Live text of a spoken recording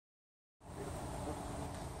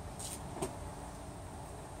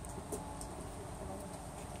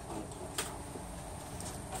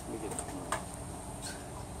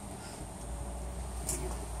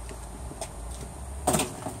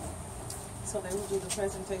they will do the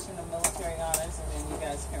presentation of military honors, and then you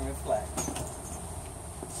guys can reflect.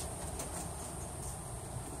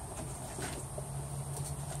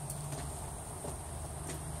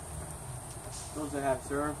 Those that have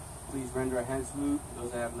served, please render a hand salute.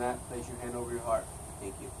 Those that have not, place your hand over your heart.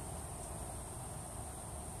 Thank you.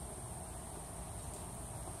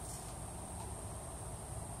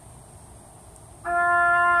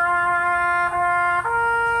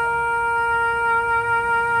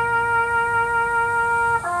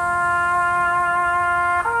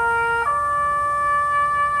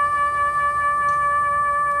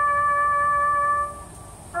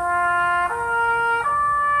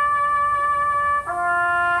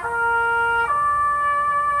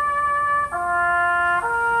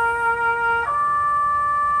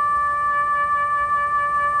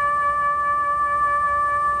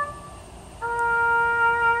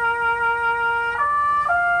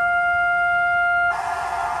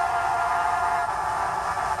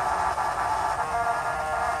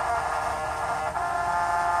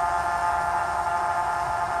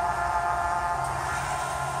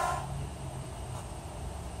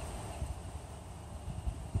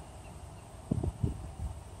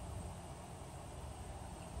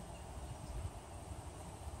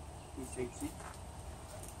 Please take a seat.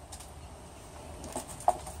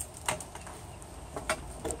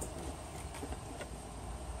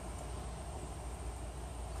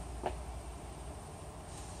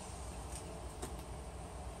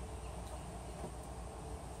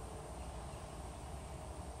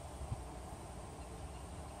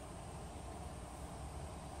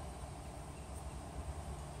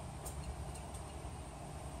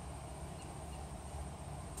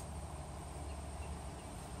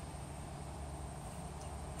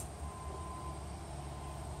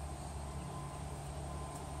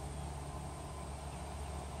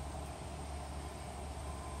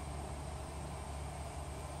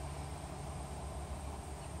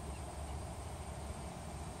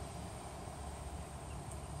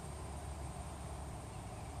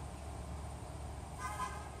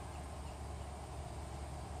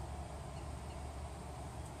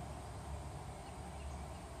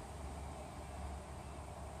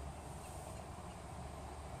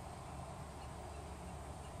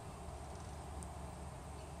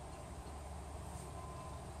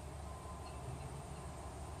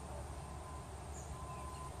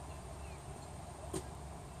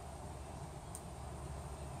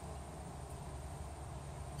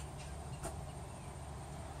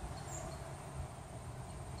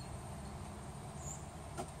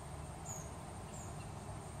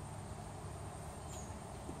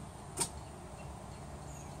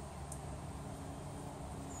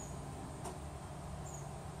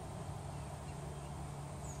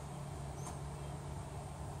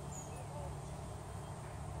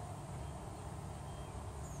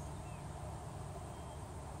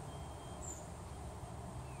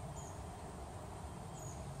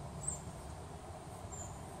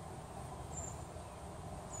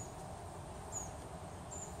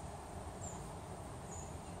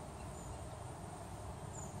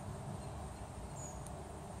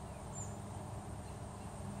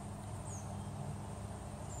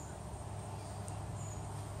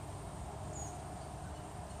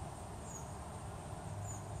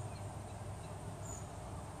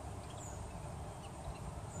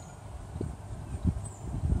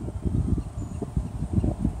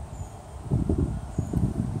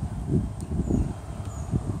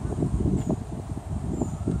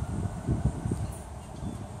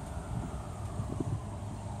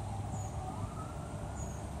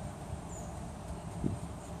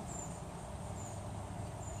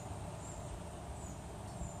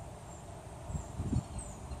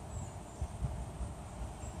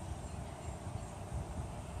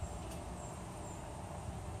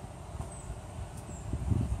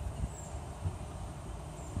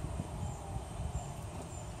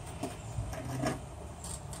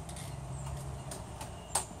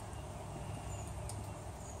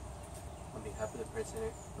 behalf of the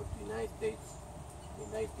President of the United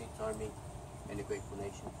States Army, and the grateful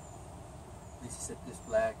nation. Please accept this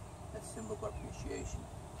flag as a symbol of appreciation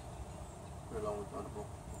for along with honorable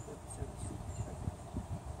service.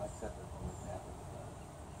 I accept it on behalf of the flag.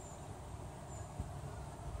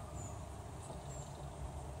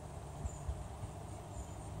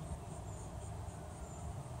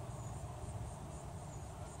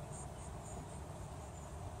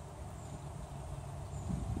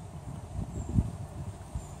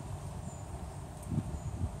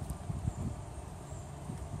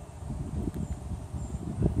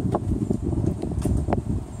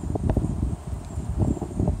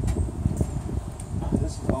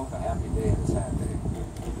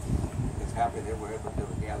 happy that we're able to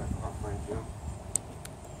gather for our friend Jim.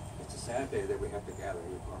 It's a sad day that we have to gather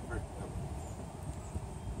here for our friend Jim.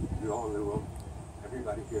 You all knew him.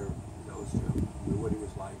 Everybody here knows Jim, knew what he was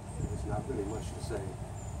like. There's not really much to say.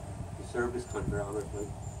 He served his country honorably.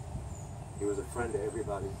 He was a friend to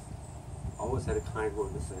everybody. Always had a kind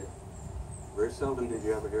word to say. Very seldom did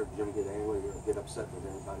you ever hear Jim get angry or get upset with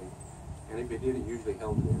anybody. And if he did, he usually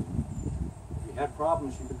held it in. If you had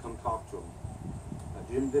problems, you could come talk to him. Now,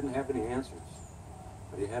 Jim didn't have any answers,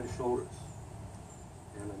 but he had his shoulders.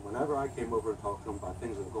 And whenever I came over and talked to him about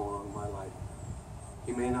things that were going on in my life,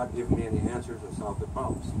 he may not give me any answers or solve the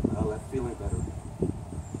problems, but I left feeling better.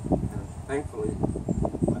 And thankfully,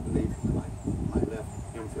 I believe I left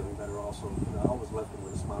him feeling better also, but I always left him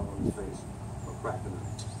with a smile on his face or cracking up.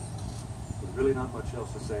 There's really not much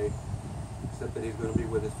else to say, except that he's going to be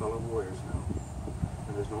with his fellow warriors now,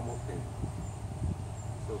 and there's no more pain.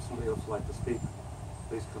 So if somebody else would like to speak,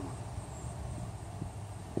 please come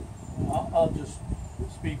on. I'll just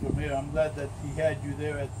speak from here. I'm glad that he had you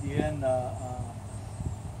there at the end. I'm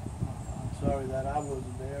sorry that I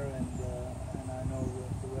wasn't there, and I know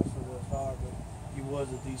that the rest of us are, but he was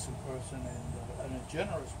a decent person and a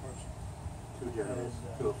generous person. Too generous,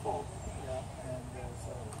 to a fault. Yeah, and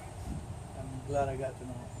so I'm glad I got to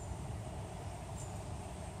know him.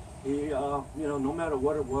 He, you know, no matter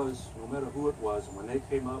what it was, no matter who it was, when they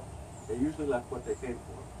came up, they usually left what they came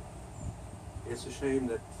for. It's a shame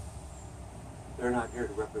that they're not here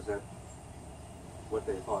to represent what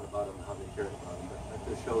they thought about him and how they cared about him, but that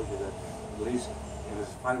just shows you that at least in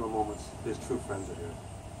his final moments, his true friends are here.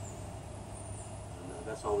 And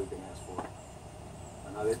that's all we can ask for.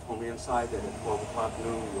 And now they told me inside that at 12 o'clock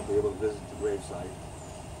noon, you'll be able to visit the gravesite.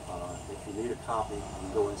 If you need a copy, you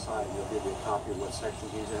can go inside and they'll give you a copy of what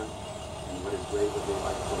section he's in and what his grave would be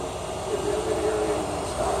like. So if you have any area you can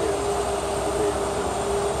stop in, you'll be able to.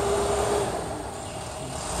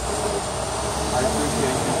 I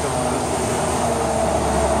appreciate you showing up.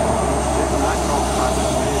 And I talked about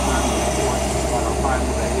this many times before, about our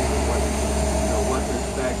final days and what to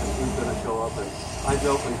expect and who's going to show up. And I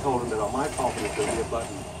jokingly told him that on my coffin is going to be a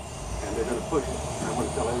button and they're going to push it. And I'm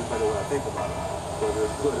going to tell everybody what I think about it, whether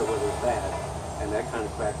it's good or whether it's bad, and that kind of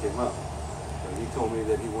cracked him up. But he told me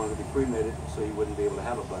that he wanted to be cremated so he wouldn't be able to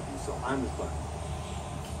have a button, so I'm his button.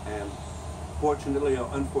 And fortunately or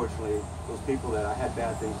unfortunately, those people that I had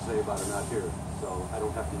bad things to say about are not here, so I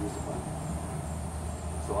don't have to use the button.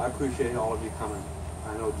 So I appreciate all of you coming.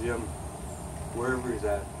 I know Jim, wherever he's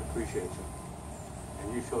at, appreciates you. And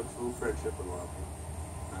you showed true friendship and loyalty.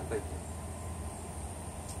 And I thank you.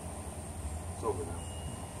 It's over now.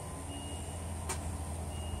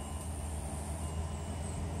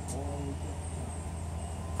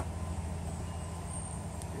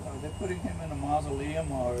 Are they putting him in a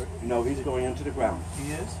mausoleum or? No, he's going into the ground.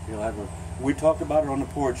 He is? He'll have a, we talked about it on the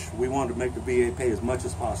porch. We wanted to make the VA pay as much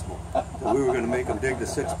as possible. So we were going to make him dig the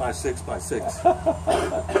 6 by 6 by 6.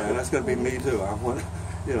 And that's going to be me too. I want,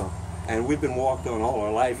 you know. And we've been walked on all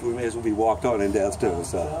our life. We may as well be walked on in death too.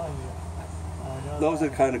 So those are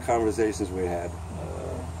the kind of conversations we had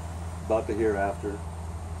about the hereafter,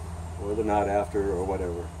 or the not after, or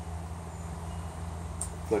whatever.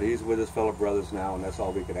 But he's with his fellow brothers now, and that's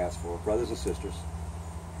all we can ask for. Brothers and sisters.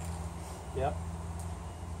 Yep.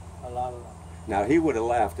 A lot of them. Now, he would have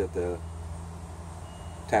laughed at the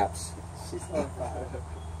taps. She's on fire.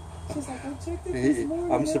 She's like, I checked it this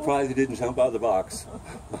morning. I'm surprised he didn't jump out of the box.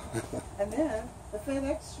 And then the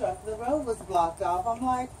FedEx truck, the road was blocked off. I'm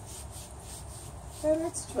like,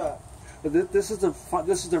 FedEx truck. But this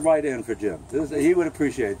is the right end for Jim. He would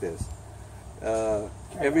appreciate this.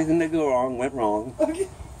 Everything that go wrong went wrong. Okay.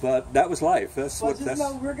 But that was life. That's Well, what. just That's,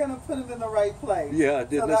 know we're going to put it in the right place. Yeah,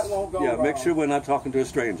 so that won't go wrong. make sure we're not talking to a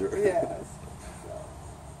stranger. Yes.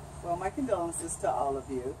 So, well, my condolences to all of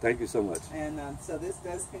you. Thank you so much. And so this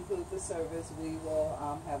does conclude the service. We will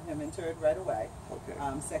have him interred right away. Okay.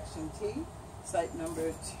 Section T, site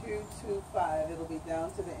number 225. It'll be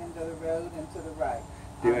down to the end of the road and to the right.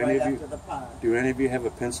 Right after the pond. Do any of you have a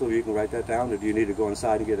pencil you can write that down, or do you need to go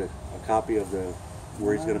inside and get a copy of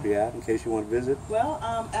where he's going to be at in case you want to visit? Well,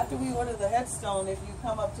 after we order the headstone, if you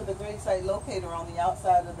come up to the gravesite locator on the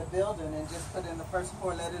outside of the building and just put in the first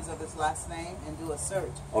 4 letters of his last name and do a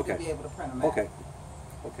search, okay, you'll be able to print them out. Okay.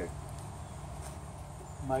 Okay.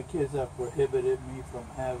 My kids have prohibited me from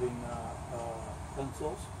having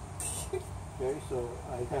pencils. Okay, so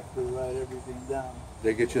I have to write everything down.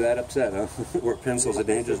 They get you that upset, huh? Were pencils a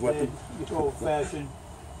dangerous weapon? You old-fashioned.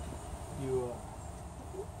 You.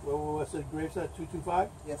 What's it? Gravesite 225?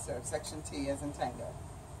 Yes, sir. Section T as in Tango.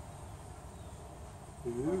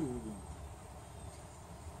 Ooh.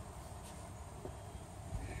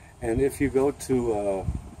 And if you go to,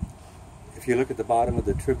 if you look at the bottom of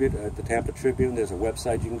the Tribune, the Tampa Tribune, there's a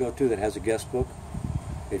website you can go to that has a guest book.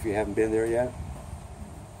 If you haven't been there yet,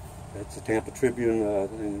 that's the Tampa Tribune,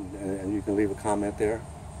 and you can leave a comment there.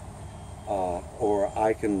 Or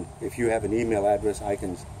I can, if you have an email address, I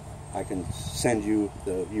can send you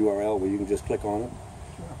the URL where you can just click on it.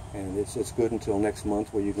 Sure. And it's good until next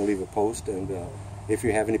month where you can leave a post. And if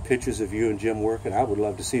you have any pictures of you and Jim working, I would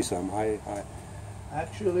love to see some.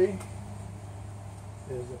 Actually,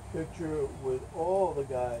 there's a picture with all the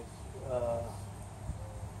guys.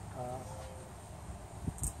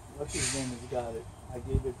 What's his name has got it? I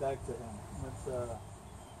gave it back to him. It's the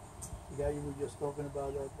guy you were just talking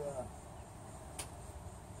about,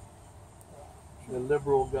 the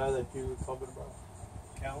liberal guy that you were talking about.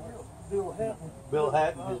 Bill Hatton. Bill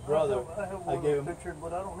Hatton, his brother. I have I one gave him picture,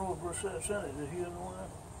 but I don't know if Grissett sent it. Is he in the one?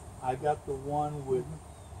 I got the one with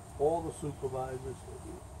all the supervisors.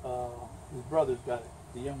 His brother's got it,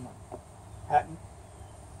 the young one. Hatton?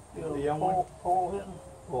 Yeah, The young one? Paul Hatton.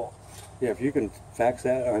 Paul. Yeah, if you can fax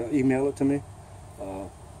that or email it to me.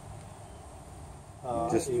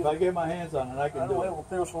 If I get my hands on it, I can I do don't it. have a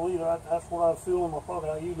pencil either. That's what I feel in my pocket.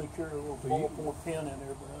 I usually carry a little ballpoint pen in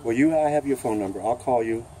there. Well, I have your phone number. I'll call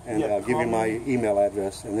you and Yeah, I'll give you call my me. email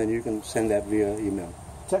address, and then you can send that via email.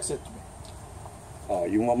 Text it to me.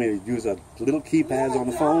 You want me to use a little keypad on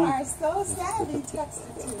the phone? You are so savvy. Text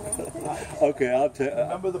it to me. Okay, I'll tell.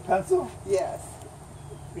 Remember the pencil? Yes.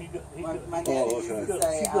 He My daddy used to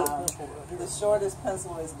say, the shortest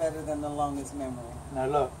pencil is better than the longest memory. Now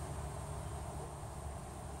look.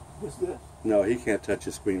 What's this? No, he can't touch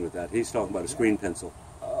his screen with that. He's talking about a screen pencil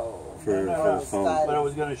for his phone. What I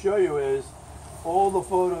was going to show you is all the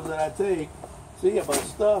photos that I take, see, about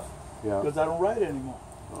stuff, because I don't write anymore.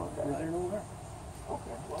 Okay.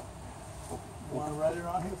 Okay, well, you want to write it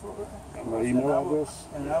on here for me? My email address?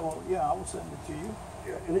 And I will send it to you.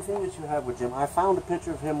 Anything that you have with Jim. I found a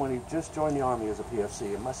picture of him when he just joined the Army as a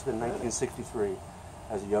PFC. It must have been 1963.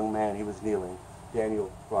 As a young man, he was kneeling.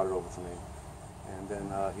 Daniel brought it over to me. And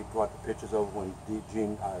then he brought the pictures over when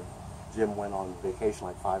Jim went on vacation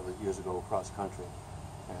like 5 years ago across country.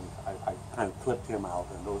 And I kind of clipped him out,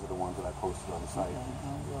 and those are the ones that I posted on the site.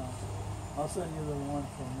 Okay, I'll send you the one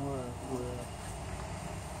from where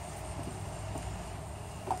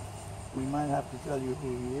we might have to tell you who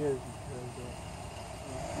he is, because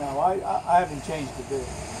now I haven't changed a bit.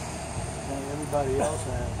 Everybody else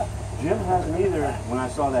has. Jim hasn't either when I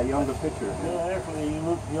saw that younger picture. Yeah, actually, you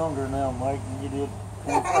look younger now, Mike, than you did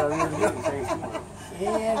 25 years ago.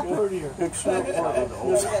 And prettier. Except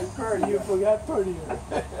for You forgot prettier.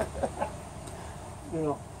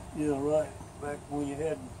 Yeah, right. Back when you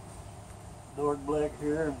had dark black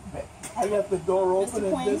hair. I left the door open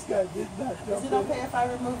Mr. and this guy did not jump Is it okay if I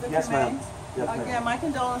remove the Yes, ma'am. remains? Yes, ma'am. Again, my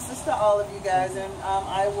condolences to all of you guys, and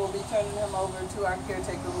I will be turning him over to our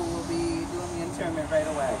caretaker, who will be doing the interment right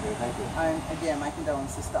away. Okay, thank you. And again, my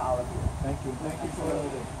condolences to all of you. Thank you. Thank you for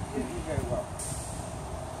everything. You're very welcome.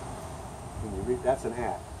 When you read, that's an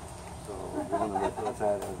act. So we're gonna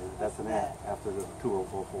that's an act after the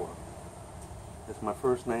 2044. It's my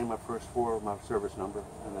first name, my first four, my service number,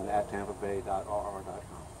 and then at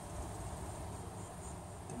tampabay.rr.com.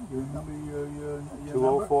 You remember your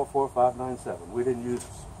number? 2044597. We didn't use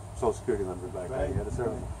Social Security numbers back then. You had a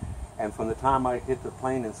service. And from the time I hit the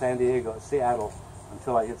plane in Seattle,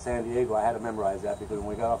 until I hit San Diego, I had to memorize that, because when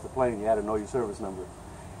we got off the plane, you had to know your service number.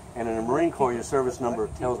 And in the Marine Corps, your service number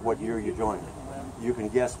tells what year you joined. You can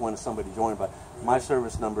guess when somebody joined, but my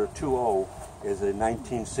service number 20 is a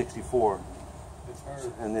 1964.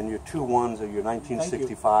 And then your 21s are your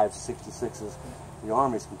 1965s, 66s. The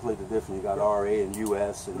Army's completely different. You got RA and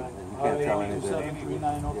US, and you can't tell anything.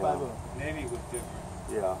 Navy was different.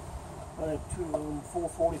 Yeah. I had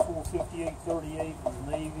 444, 58, 38 in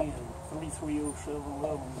the Navy, and 3307,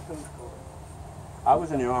 11 in the Coast Guard. I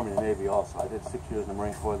was in the Army and the Navy also. I did 6 years in the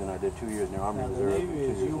Marine Corps, then I did 2 years in the Army Now, the Reserve. Navy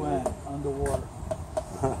is UN, underwater.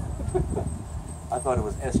 I thought it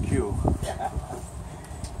was SQ.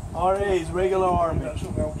 RA is regular Army.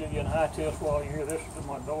 I'll give you an eye test while you're here. This is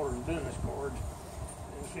my daughter's business cards.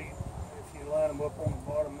 And see, if you line them up on the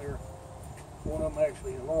bottom there, one of them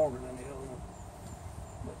actually is longer than the other one.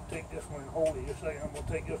 But take this one and hold it. Just say, I'm going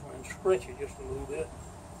to take this one and stretch it just a little bit.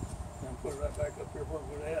 And put it right back up here where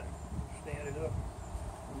we're at. Stand it up.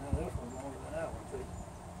 And now this one's longer than that one, see?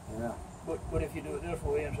 Yeah. But if you do it this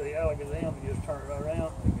way and say Alakazam, you just turn it right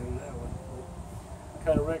around and go that way. It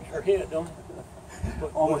kind of wrecks your head, don't it?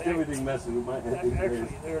 Almost everything messes with my head.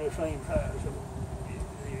 Actually, they're the same size. So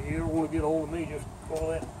if you ever want to get hold of me, just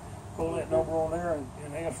call that number on there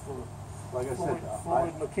and ask for Like I said,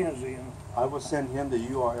 Floyd McKenzie, and I will send him the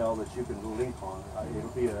URL that you can link on. It'll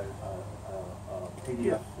be a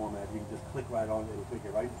PDF format. You can just click right on it. It'll take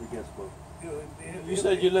you right to the guest book. You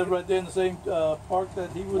said you live right there in the same park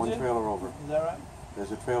that he was One in? trailer over. Is that right?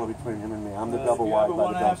 There's a trailer between him and me. I'm the double wide by the If you ever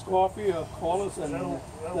want to have dumpster. coffee, call us, and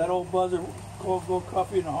that old buzzer, go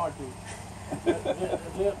coffee in a heartbeat.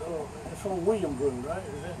 it's on Williams Road, right?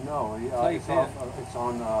 Is that? No,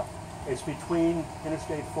 it's between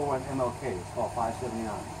Interstate 4 and MLK. It's called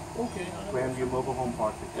 579. Okay. Grandview Mobile Home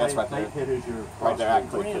Park. That's right there. Pit is your Right there at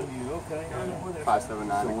cross Cliff. Grandview, okay. I know where that's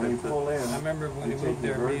 579. So when you pull in, I remember when you he take moved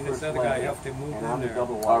there, your me and this very other first guy left, helped him move and in I'm the there.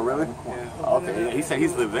 double wide Oh, really? in the corner. Oh, okay. Yeah, he said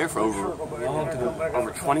he's lived there for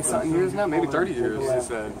over 20-something years now, maybe 30 years. He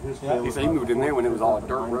said he moved in there when it was all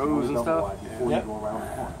dirt roads and stuff.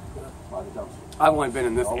 I've only been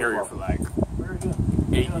in this area for like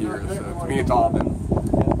 8 years, so to me it's all been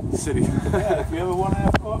city. Yeah, if you ever want to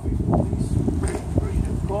have coffee, please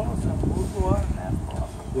call us and we'll go out and have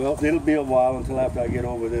coffee. Well, it'll be a while until after I get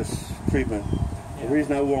over this treatment. The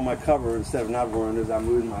reason I wore my cover instead of not wearing it is I'm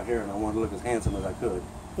losing my hair and I wanted to look as handsome as I could.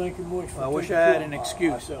 Thank you much for I wish taking I had care an of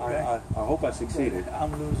excuse, okay? I hope I succeeded.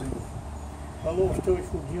 I'm losing. I lost touch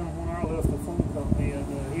with Jim when I left the phone company, and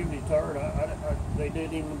he retired. They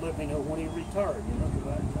didn't even let me know when he retired, you know,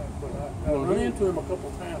 but I run into him a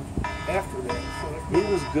couple times after that. So He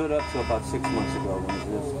was good up to about 6 months ago.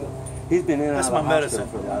 He's been in and That's out of my the hospital medicine.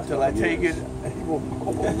 for the last Until I couple take years. it, he will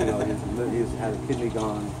And, you know, he's had a kidney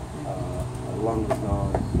gone, a lung was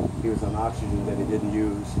gone. He was on oxygen that he didn't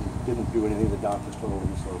use. He didn't do anything the doctor told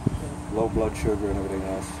him, so low blood sugar and everything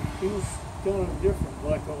else. he was kind of different,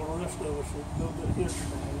 like all the rest of us, a little bit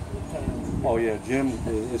different at times. Oh yeah, Jim,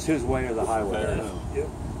 it's his way or the highway. Yep.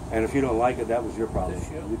 And if you don't like it, that was your problem.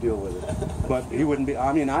 You deal with it. But he wouldn't be,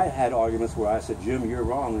 I mean, I had arguments where I said, Jim, you're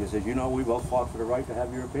wrong. And he said, you know, we both fought for the right to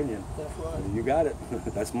have your opinion. That's right. You got it.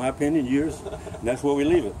 That's my opinion, yours. And that's where we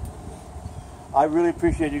leave it. I really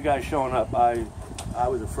appreciate you guys showing up. I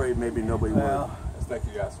was afraid maybe nobody would. Thank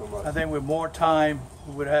you guys so much. I think with more time,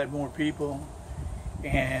 we would have had more people.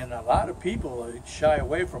 And a lot of people shy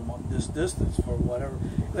away from this distance for whatever.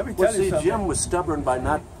 Let me tell Well, you see, something. Jim was stubborn by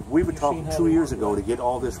not, we were talking 2 years ago to get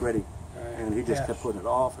all this ready. And he just kept putting it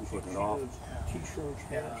off and putting it off. T-shirts,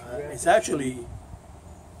 It's actually,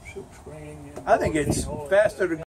 silk screening. I think it's faster to